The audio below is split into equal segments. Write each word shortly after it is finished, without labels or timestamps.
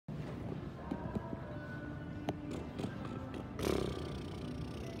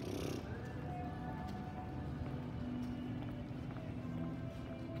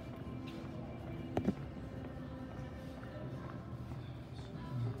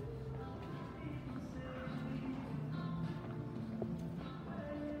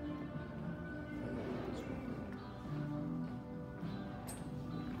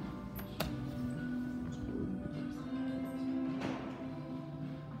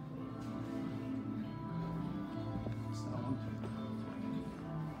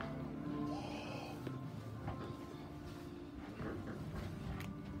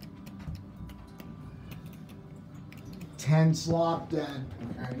10's locked in.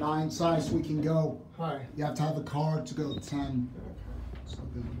 Okay. 9 size we can go. Hi. You have to have a card to go 10. So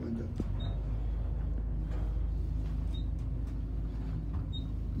open the window.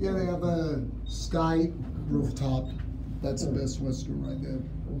 Yeah, they have a sky rooftop. That's the best Western right there.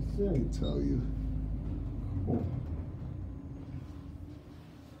 I can tell you. Cool.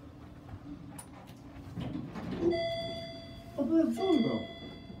 Oh, that's Louisville.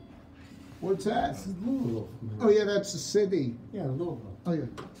 What's that? This is Louisville. Oh yeah, that's the city. Yeah, Louisville. Oh yeah.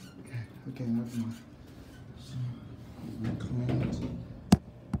 Okay, never mind.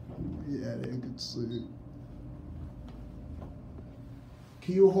 Yeah, they can see.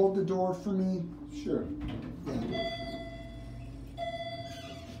 Can you hold the door for me? Sure. Yeah.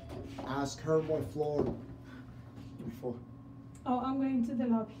 Ask her what floor. Before. Oh, I'm going to the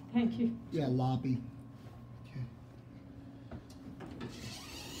lobby. Thank you. Yeah, lobby. Okay.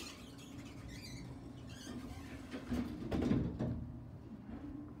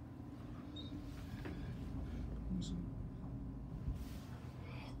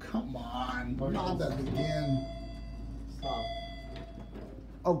 Come on, not that again. Stop.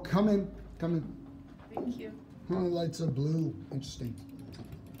 Oh, come in, come in. Thank you. Huh, lights are blue. Interesting.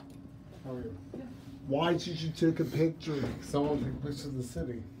 How are you? Why did you take a picture? Someone took pictures of the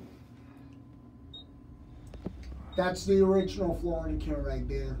city. That's the original Florida Care right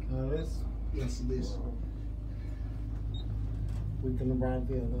there. It is? Yes, it is. We can arrive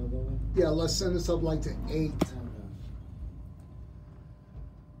the other way. Yeah, let's send this up like to 8.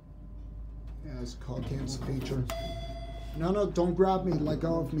 Yeah, it's called cancel feature. No, don't grab me. Let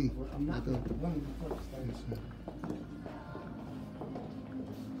go of me. I'm not Let go. going first.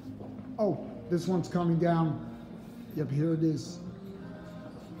 Oh, this one's coming down. Yep, here it is.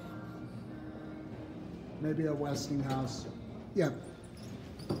 Maybe a Westinghouse. Yep.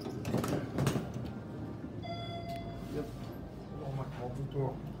 Yep. Oh my, hold the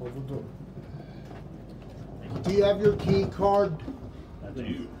door. Hold the door. Do you have your key card? I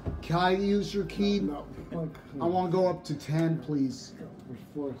do. Can I use your key? No. I want to go up to 10, please. Which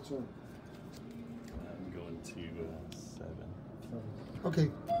floor, sir? I'm going to 7. Okay.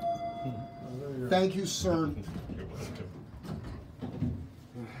 Thank you, sir. You're welcome.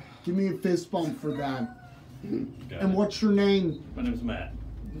 Give me a fist bump for that. Got And it. what's your name? My name's Matt.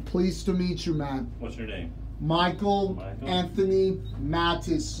 Pleased to meet you, Matt. What's your name? Michael Michael. Anthony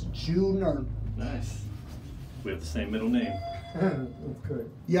Mattis Jr. Nice. We have the same middle name. That's good.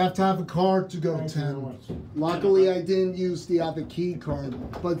 You have to have a card to go Thank you very 10. much. Luckily, I didn't use the other key card,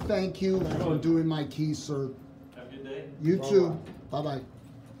 but thank you for doing my key, sir. Have a good day. You too. Bye-bye.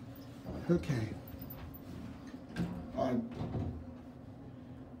 Okay. All right.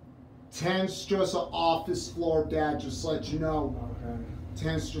 10's just an office floor, Dad, just let you know. Okay.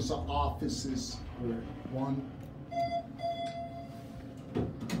 10's just an offices. Great. 1.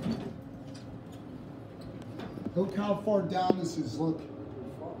 Look how far down this is. Look.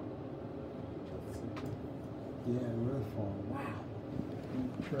 Yeah, real far. Wow.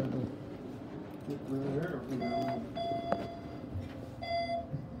 Incredible. Get rid of her from now on.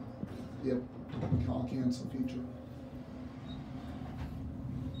 Yep. Call cancel feature.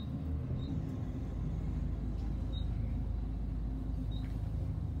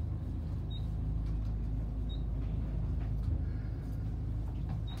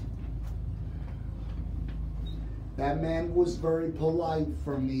 That man was very polite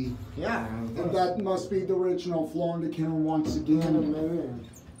for me. Yeah. And that must be the original Florida Karen once again.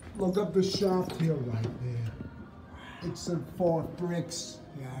 Look up the shaft here right there. It's in 4 bricks.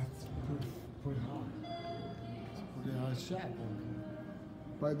 Yeah, it's pretty hard. It's pretty hard shot.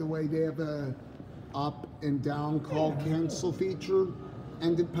 By the way, they have a up and down call cancel feature,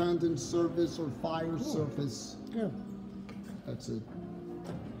 independent service or fire service. Good. That's it.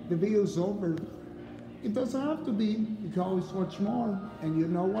 The video's over. It doesn't have to be. You can always watch more, and you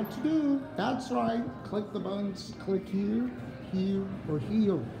know what to do. That's right. Click the buttons. Click here, here, or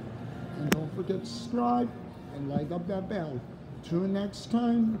here. And don't forget to subscribe and light up that bell. Till next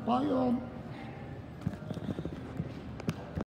time. Bye, y'all.